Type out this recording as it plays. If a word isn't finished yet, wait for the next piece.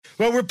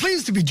Well, we're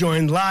pleased to be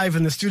joined live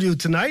in the studio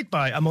tonight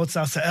by Amotz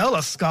Asael,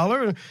 a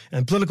scholar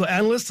and political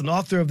analyst and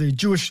author of the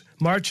Jewish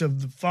March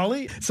of the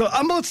Folly. So,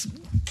 Amotz,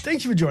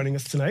 thank you for joining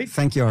us tonight.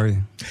 Thank you, Ari.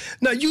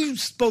 Now, you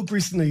spoke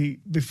recently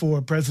before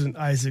President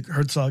Isaac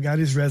Herzog at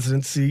his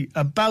residency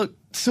about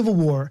civil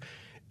war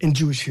in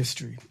Jewish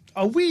history.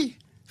 Are we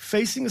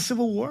facing a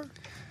civil war?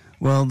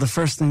 Well, the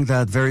first thing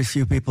that very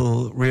few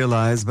people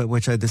realize, but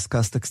which I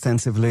discussed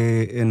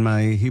extensively in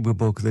my Hebrew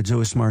book, The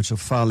Jewish March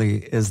of Folly,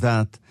 is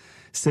that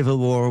civil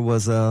war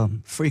was a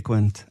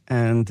frequent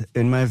and,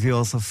 in my view,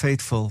 also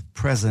fateful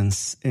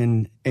presence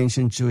in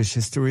ancient Jewish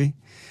history.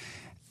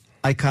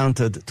 I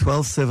counted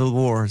 12 civil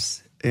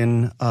wars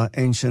in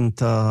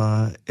ancient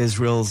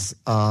Israel's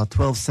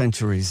 12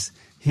 centuries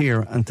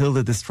here until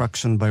the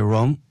destruction by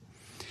Rome,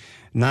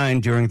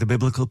 9 during the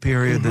biblical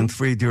period and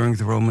 3 during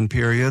the Roman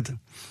period.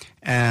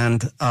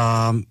 And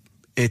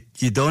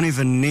you don't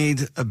even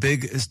need a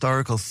big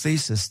historical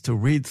thesis to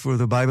read through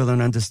the Bible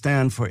and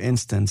understand, for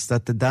instance,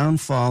 that the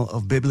downfall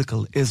of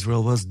biblical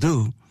Israel was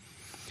due,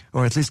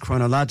 or at least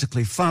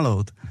chronologically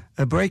followed,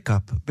 a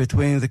breakup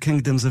between the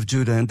kingdoms of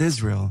Judah and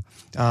Israel.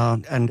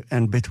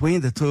 And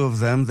between the two of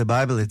them, the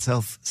Bible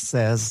itself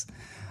says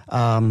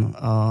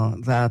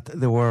that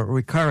there were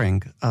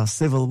recurring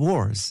civil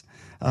wars.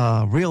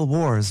 Real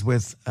wars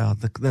with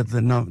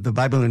the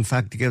Bible, in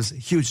fact, gives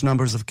huge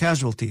numbers of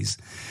casualties.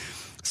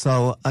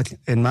 So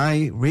in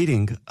my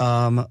reading,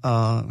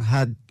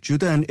 had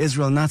Judah and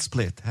Israel not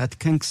split, had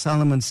King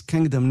Solomon's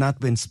kingdom not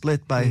been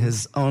split by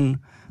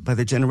by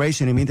the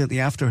generation immediately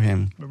after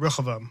him,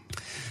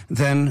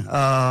 then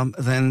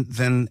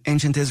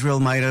ancient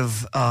Israel might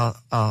have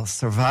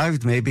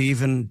survived, maybe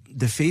even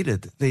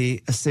defeated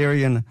the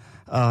Assyrian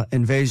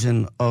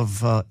invasion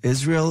of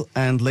Israel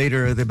and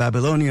later the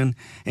Babylonian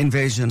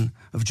invasion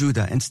of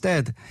Judah.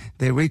 Instead,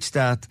 they reached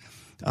that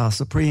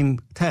supreme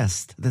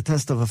test, the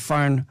test of a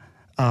foreign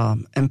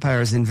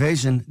empire's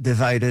invasion,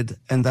 divided,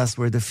 and thus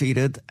were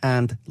defeated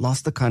and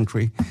lost the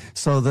country.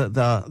 So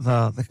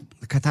the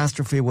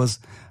catastrophe was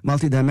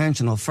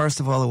multidimensional. First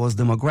of all, it was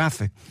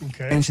demographic.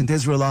 Okay. Ancient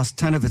Israel lost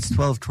 10 of its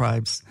 12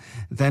 tribes.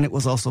 Then it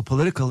was also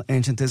political.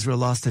 Ancient Israel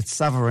lost its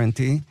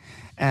sovereignty.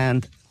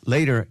 And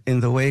later,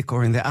 in the wake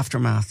or in the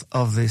aftermath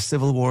of the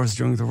civil wars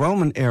during the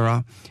Roman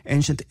era,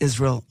 ancient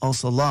Israel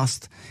also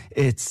lost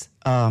its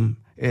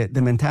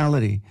the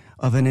mentality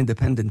of an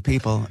independent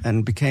people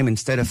and became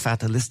instead a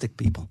fatalistic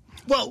people.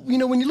 Well,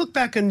 when you look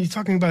back and you're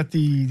talking about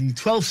the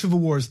 12 civil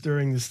wars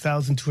during this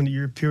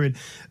 1,200-year period,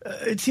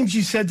 it seems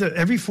you said that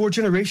every 4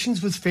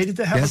 generations was fated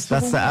to have a civil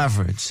war. Yes, that's the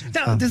average.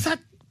 Now, does that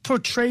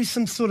portray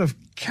some sort of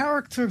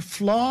character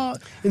flaw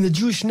in the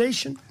Jewish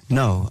nation?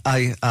 No.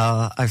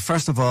 I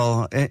first of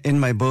all, in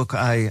my book,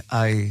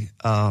 I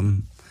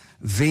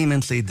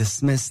vehemently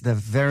dismiss the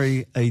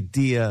very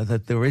idea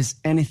that there is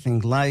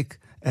anything like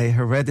a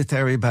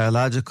hereditary,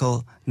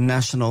 biological,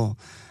 national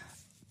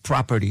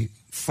property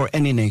for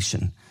any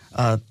nation.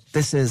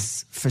 This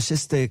is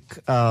fascistic,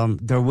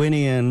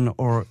 Darwinian,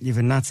 or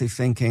even Nazi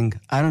thinking.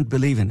 I don't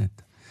believe in it.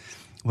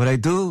 What I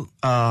do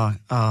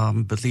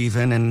believe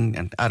in,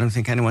 and I don't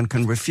think anyone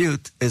can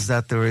refute, is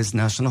that there is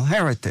national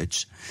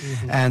heritage.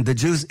 And the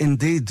Jews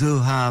indeed do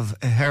have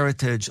a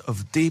heritage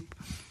of deep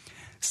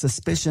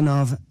suspicion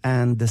of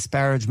and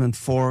disparagement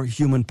for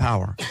human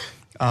power.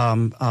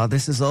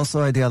 This is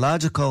also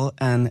ideological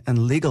and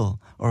legal,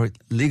 or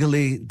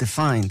legally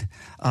defined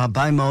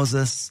by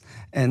Moses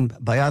and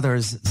by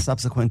others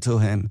subsequent to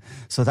him.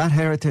 So that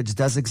heritage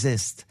does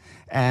exist.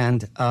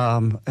 And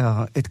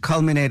it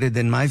culminated,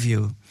 in my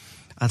view,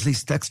 at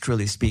least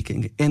textually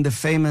speaking, in the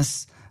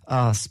famous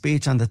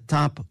speech on the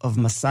top of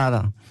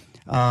Masada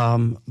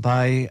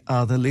by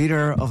the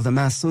leader of the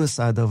mass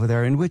suicide over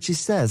there, in which he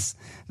says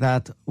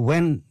that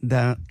when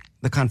the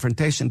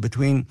confrontation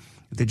between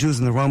the Jews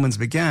and the Romans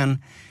began,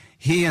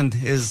 he and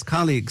his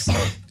colleagues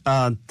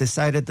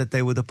decided that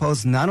they would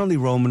oppose not only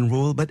Roman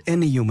rule, but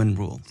any human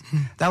rule.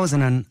 That was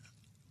an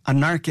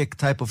anarchic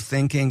type of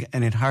thinking,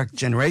 and it harked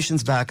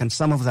generations back, and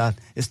some of that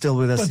is still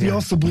with us. But they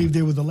also believed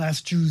they were the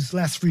last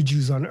free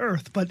Jews on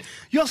earth. But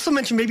you also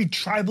mentioned maybe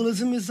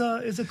tribalism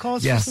is a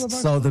cause. Yes. For some of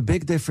So the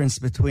big difference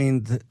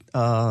between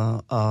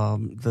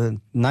the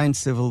 9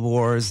 civil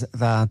wars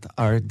that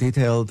are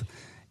detailed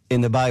in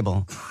the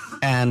Bible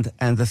and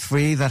the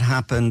 3 that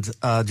happened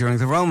during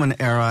the Roman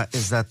era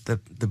is that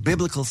the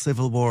biblical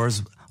civil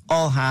wars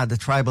all had a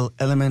tribal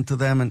element to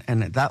them,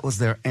 and that was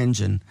their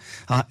engine.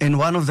 In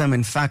one of them,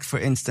 in fact, for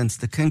instance,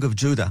 the king of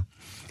Judah,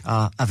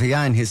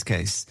 Aviah in his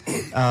case,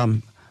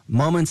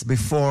 moments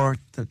before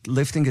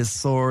lifting his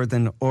sword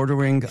and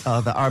ordering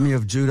the army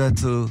of Judah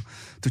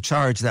to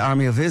charge the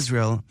army of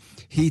Israel,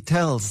 he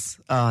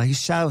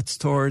shouts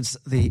towards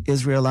the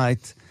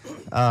Israelite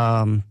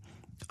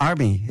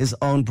army, his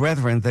own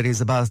brethren that he's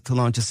about to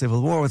launch a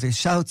civil war with. He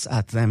shouts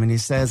at them and he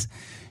says,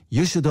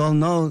 "You should all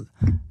know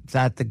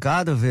that the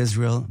God of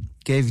Israel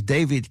gave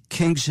David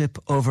kingship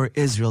over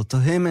Israel, to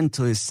him and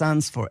to his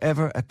sons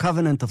forever, a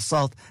covenant of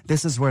salt."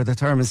 This is where the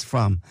term is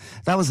from.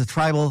 That was a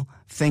tribal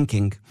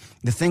thinking,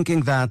 the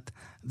thinking that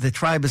the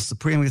tribe is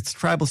supreme. It's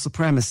tribal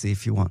supremacy,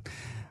 if you want.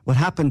 What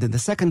happened in the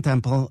Second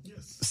Temple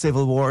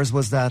civil wars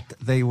was that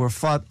they were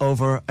fought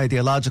over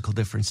ideological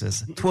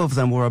differences. Two of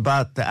them were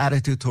about the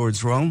attitude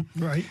towards Rome,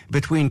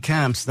 between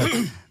camps that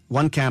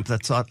one camp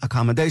that sought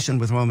accommodation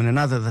with Rome and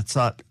another that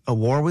sought a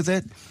war with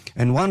it.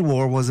 And one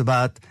war was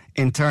about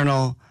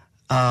internal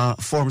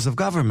forms of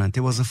government.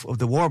 It was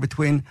the war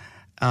between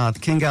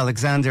King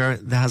Alexander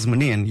the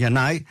Hasmonean,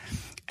 Yanai,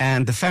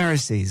 and the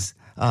Pharisees.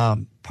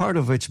 Part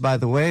of which, by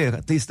the way,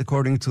 at least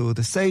according to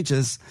the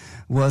sages,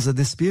 was a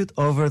dispute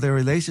over the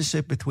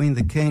relationship between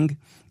the king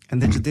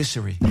and the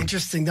judiciary.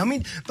 Interesting. I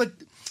mean, but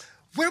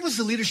where was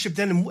the leadership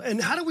then,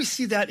 and how do we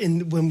see that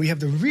when we have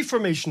the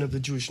reformation of the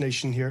Jewish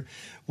nation here,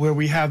 where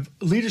we have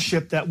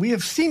leadership that we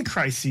have seen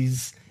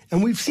crises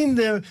and we've seen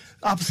the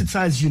opposite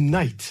sides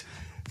unite?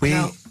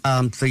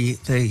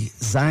 The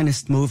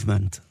Zionist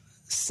movement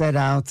set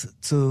out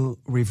to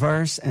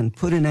reverse and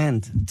put an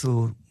end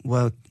to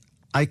what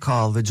I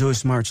call the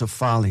Jewish March of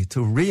Folly,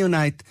 to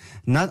reunite,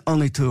 not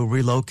only to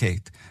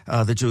relocate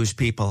the Jewish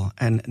people,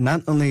 and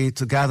not only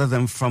to gather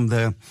them from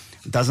the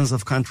dozens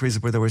of countries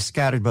where they were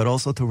scattered, but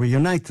also to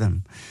reunite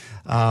them,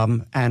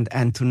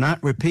 and to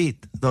not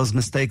repeat those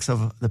mistakes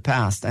of the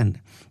past. And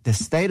the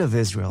state of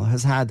Israel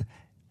has had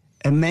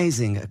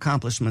amazing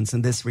accomplishments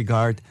in this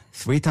regard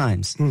 3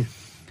 times.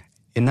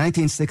 In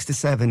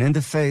 1967, in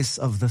the face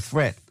of the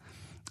threat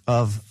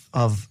of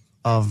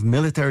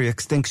military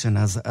extinction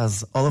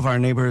as all of our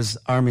neighbors'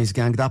 armies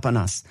ganged up on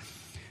us,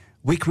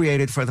 we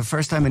created for the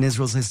first time in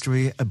Israel's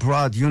history a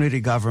broad unity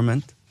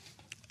government,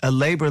 a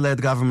labor-led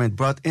government.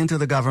 Brought into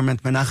the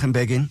government Menachem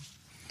Begin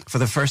for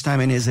the first time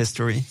in his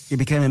history. He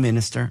became a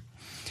minister.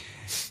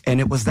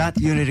 And it was that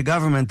unity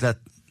government that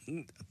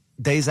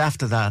days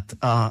after that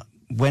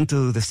went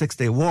to the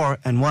Six-Day War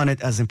and won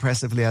it as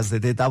impressively as they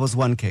did. That was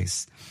one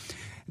case.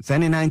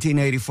 Then in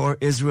 1984,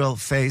 Israel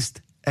faced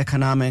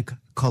economic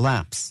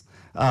collapse.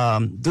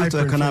 Due to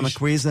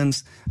economic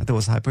reasons, there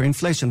was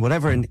hyperinflation,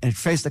 whatever, and it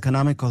faced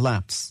economic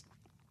collapse.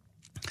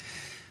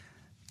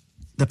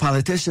 The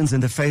politicians,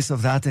 in the face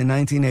of that in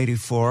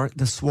 1984,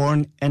 the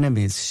sworn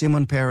enemies,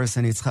 Shimon Peres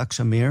and Yitzhak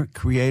Shamir,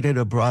 created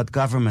a broad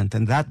government.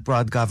 And that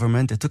broad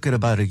government, it took it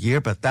about a year,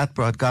 but that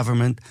broad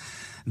government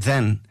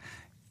then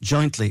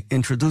jointly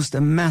introduced a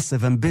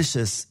massive,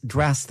 ambitious,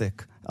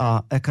 drastic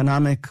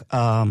economic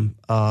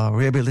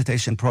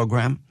rehabilitation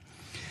program.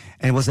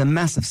 And it was a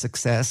massive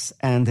success.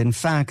 And in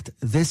fact,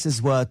 this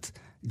is what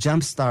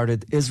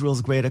jump-started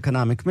Israel's great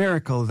economic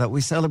miracle that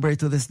we celebrate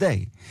to this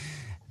day.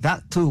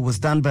 That, too, was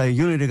done by a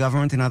unity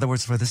government. In other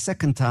words, for the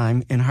second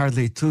time in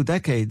hardly 2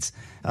 decades,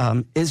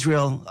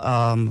 Israel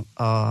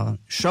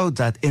showed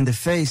that in the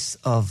face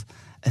of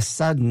a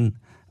sudden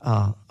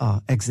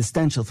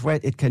existential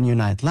threat, it can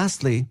unite.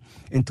 Lastly,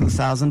 in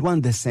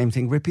 2001, the same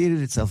thing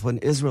repeated itself when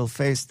Israel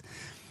faced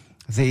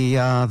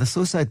the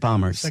suicide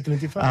bombers.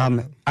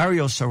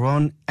 Ariel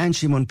Sharon and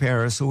Shimon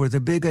Peres, who were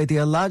the big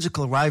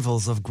ideological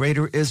rivals of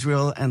Greater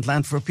Israel and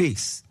Land for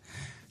Peace,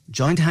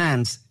 joined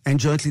hands and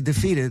jointly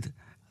defeated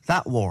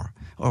that war,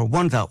 or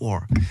won that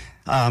war.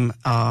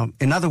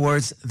 In other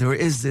words, there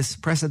is this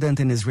precedent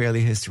in Israeli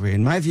history.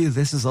 In my view,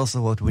 this is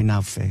also what we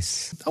now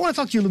face. I want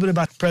to talk to you a little bit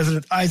about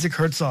President Isaac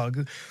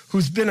Herzog,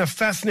 who's been a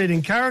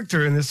fascinating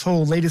character in this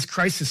whole latest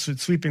crisis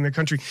sweeping the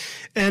country.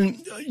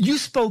 And you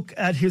spoke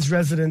at his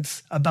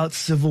residence about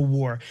civil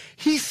war.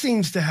 He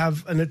seems to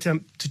have an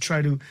attempt to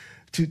try to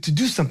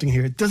do something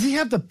here. Does he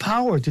have the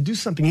power to do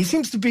something? He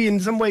seems to be, in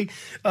some way,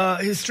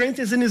 his strength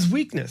is in his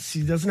weakness.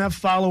 He doesn't have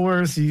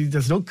followers. He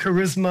has no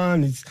charisma,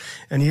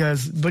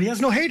 but he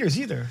has no haters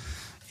either.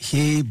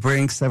 He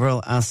brings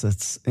several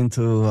assets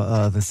into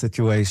the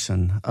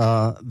situation.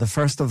 The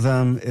first of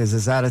them is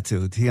his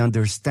attitude. He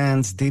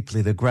understands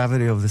deeply the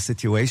gravity of the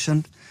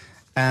situation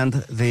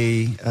and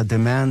the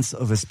demands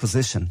of his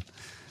position.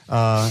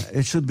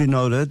 It should be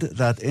noted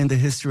that in the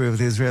history of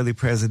the Israeli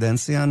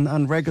presidency,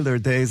 on regular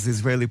days, the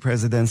Israeli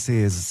presidency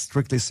is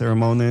strictly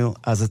ceremonial,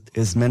 as it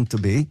is meant to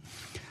be.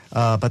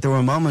 But there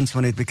were moments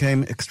when it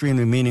became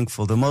extremely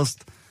meaningful.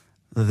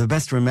 The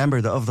best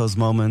remembered of those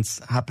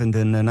moments happened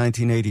in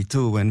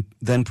 1982 when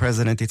then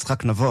President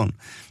Yitzhak Navon,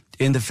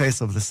 in the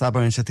face of the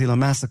Sabra and Shatila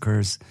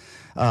massacres,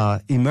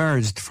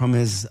 emerged from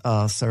his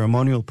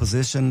ceremonial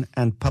position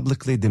and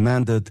publicly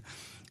demanded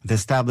the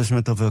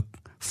establishment of a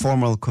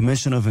formal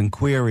commission of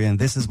inquiry, and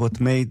this is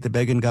what made the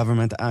Begin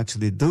government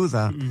actually do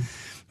that.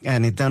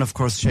 And it then, of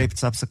course, shaped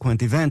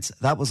subsequent events.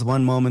 That was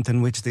one moment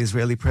in which the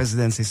Israeli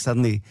presidency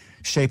suddenly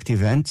shaped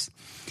events.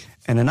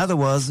 And another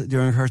was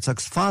during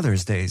Herzog's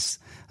father's days,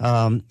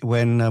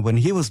 when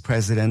he was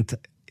president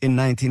in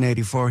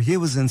 1984. He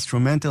was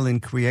instrumental in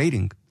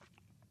creating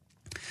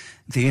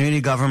the unity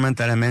government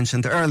that I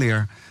mentioned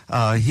earlier.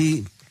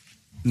 He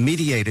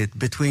mediated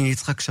between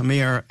Yitzhak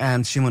Shamir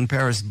and Shimon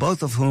Peres,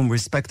 both of whom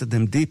respected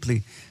him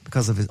deeply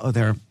because of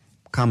their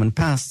common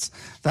pasts.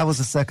 That was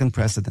the second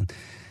precedent.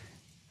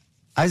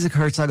 Isaac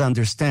Herzog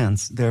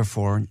understands,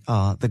 therefore,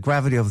 the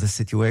gravity of the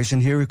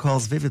situation. He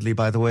recalls vividly,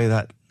 by the way,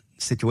 that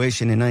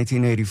situation in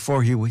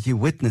 1984. He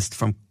witnessed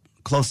from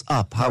close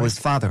up how his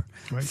father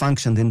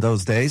functioned in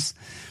those days.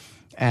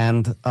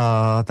 And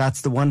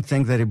that's the one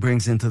thing that he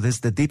brings into this,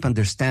 the deep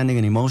understanding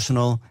and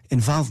emotional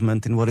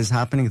involvement in what is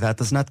happening. That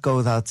does not go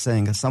without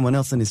saying. Someone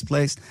else in his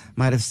place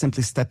might have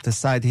simply stepped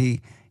aside.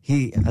 He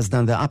has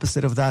done the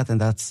opposite of that,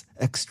 and that's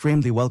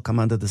extremely welcome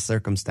under the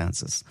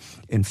circumstances.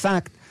 In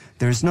fact,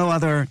 there's no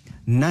other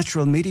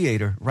natural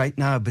mediator right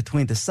now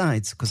between the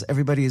sides because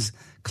everybody has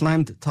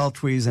climbed tall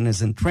trees and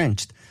is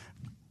entrenched.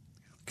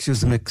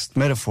 Excuse the mixed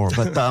metaphor,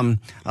 but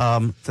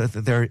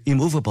they're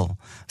immovable.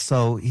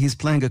 So he's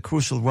playing a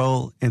crucial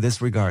role in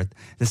this regard.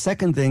 The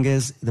second thing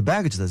is the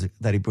baggage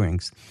that he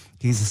brings.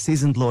 He's a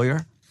seasoned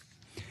lawyer,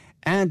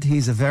 and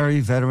he's a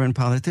very veteran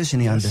politician.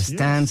 He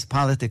understands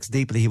politics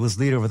deeply. He was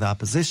leader of the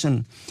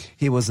opposition.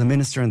 He was a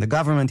minister in the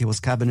government. He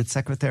was cabinet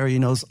secretary. He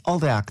knows all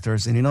the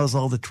actors, and he knows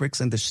all the tricks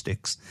and the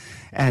shticks.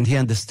 And he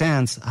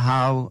understands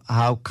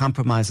how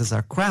compromises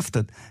are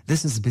crafted.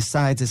 This is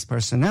besides his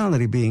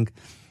personality being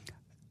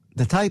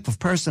the type of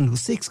person who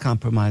seeks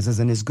compromises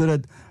and is good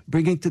at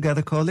bringing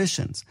together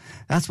coalitions.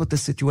 That's what the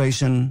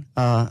situation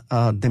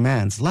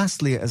demands.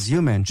 Lastly, as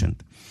you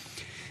mentioned,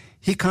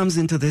 he comes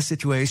into this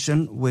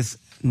situation with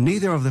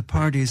neither of the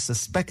parties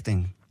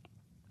suspecting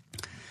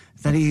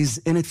that he's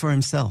in it for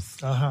himself.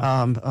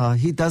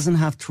 He doesn't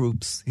have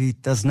troops. He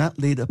does not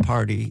lead a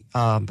party.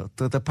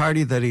 The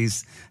party that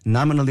he's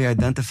nominally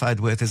identified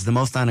with is the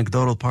most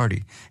anecdotal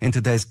party in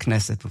today's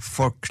Knesset, with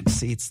 4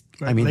 seats.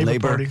 Right,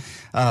 Labor.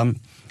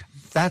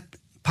 That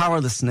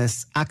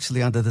powerlessness,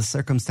 actually, under the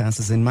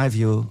circumstances, in my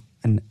view,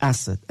 an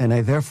asset. And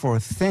I therefore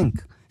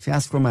think, if you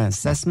ask for my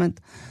assessment,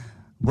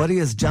 what he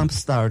has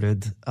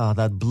jump-started,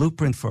 that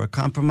blueprint for a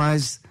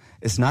compromise,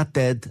 is not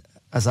dead,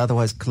 as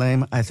otherwise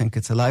claim. I think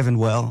it's alive and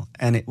well,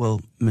 and it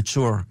will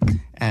mature.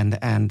 And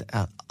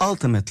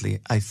ultimately,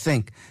 I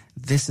think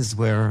this is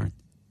where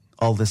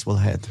all this will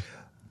head.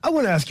 I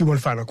want to ask you one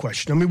final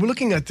question. I mean, we're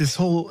looking at this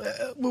whole,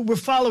 we're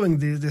following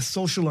this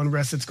social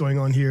unrest that's going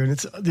on here, and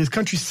this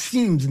country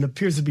seems and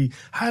appears to be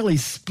highly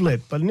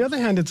split. But on the other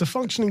hand, it's a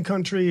functioning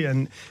country,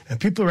 and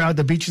people are out.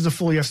 The beaches are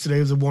full yesterday.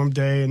 It was a warm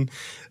day.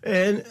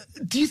 And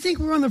do you think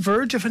we're on the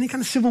verge of any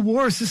kind of civil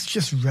war, or is this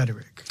just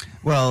rhetoric?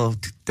 Well,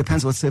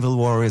 depends what civil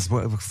war is.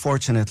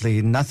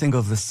 Fortunately, nothing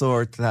of the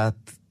sort that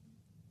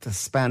the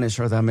Spanish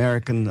or the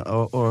American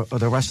or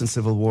the Russian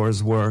civil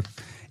wars were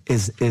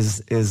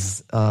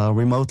is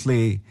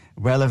remotely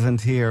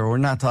relevant here. We're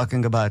not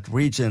talking about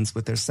regions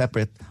with their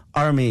separate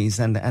armies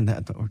and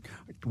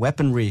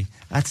weaponry.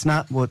 That's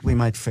not what we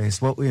might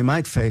face. What we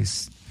might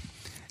face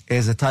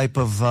is a type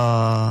of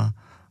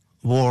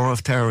war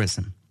of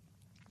terrorism.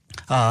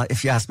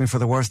 If you ask me for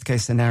the worst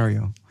case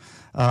scenario,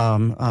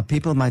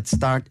 people might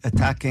start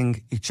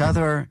attacking each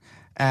other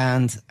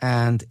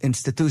and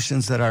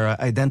institutions that are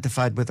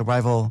identified with a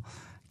rival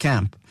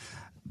camp.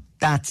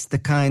 That's the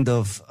kind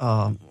of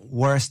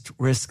worst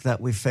risk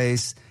that we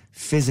face,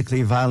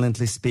 physically,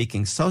 violently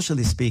speaking.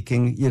 Socially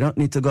speaking, you don't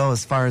need to go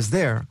as far as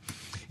there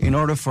in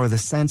order for the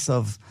sense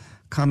of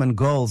common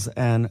goals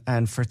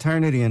and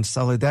fraternity and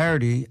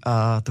solidarity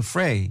to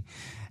fray.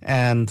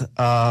 And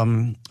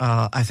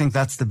I think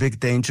that's the big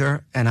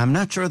danger. And I'm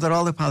not sure that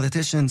all the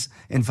politicians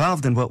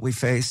involved in what we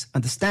face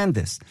understand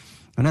this.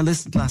 When I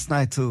listened last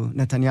night to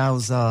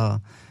Netanyahu's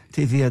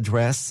TV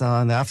address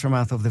in the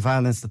aftermath of the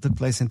violence that took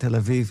place in Tel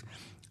Aviv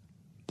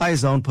by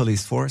his own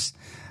police force,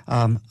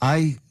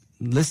 I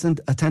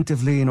listened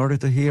attentively in order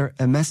to hear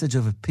a message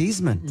of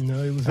appeasement.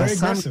 No, it was very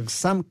aggressive.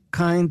 Some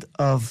kind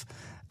of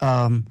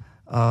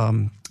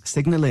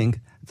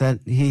signaling that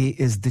he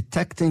is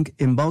detecting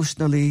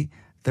emotionally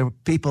the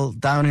people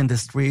down in the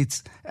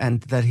streets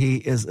and that he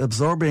is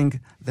absorbing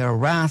their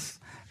wrath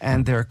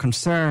and their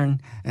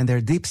concern and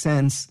their deep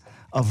sense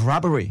of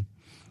robbery.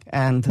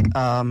 And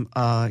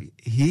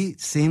he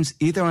seems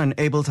either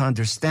unable to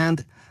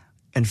understand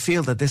and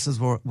feel that this is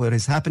what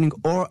is happening,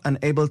 or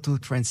unable to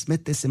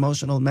transmit this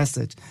emotional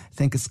message. I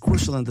think it's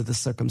crucial under the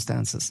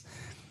circumstances.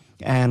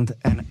 And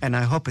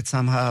I hope it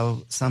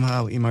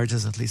somehow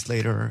emerges, at least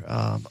later,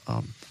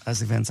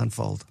 as events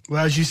unfold.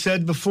 Well, as you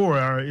said before,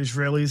 our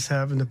Israelis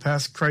have in the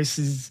past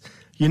crises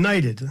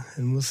united,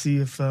 and we'll see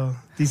if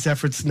these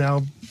efforts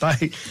now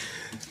by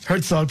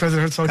Herzog,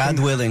 President Herzog. God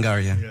willing, are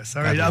you? Yes.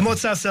 All right.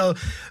 Amos Sassel,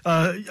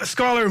 a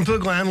scholar and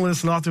political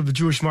analyst and author of The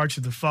Jewish March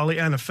of the Folly,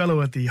 and a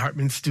fellow at the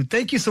Hartman Institute.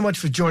 Thank you so much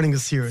for joining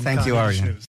us here. Thank you, Arya.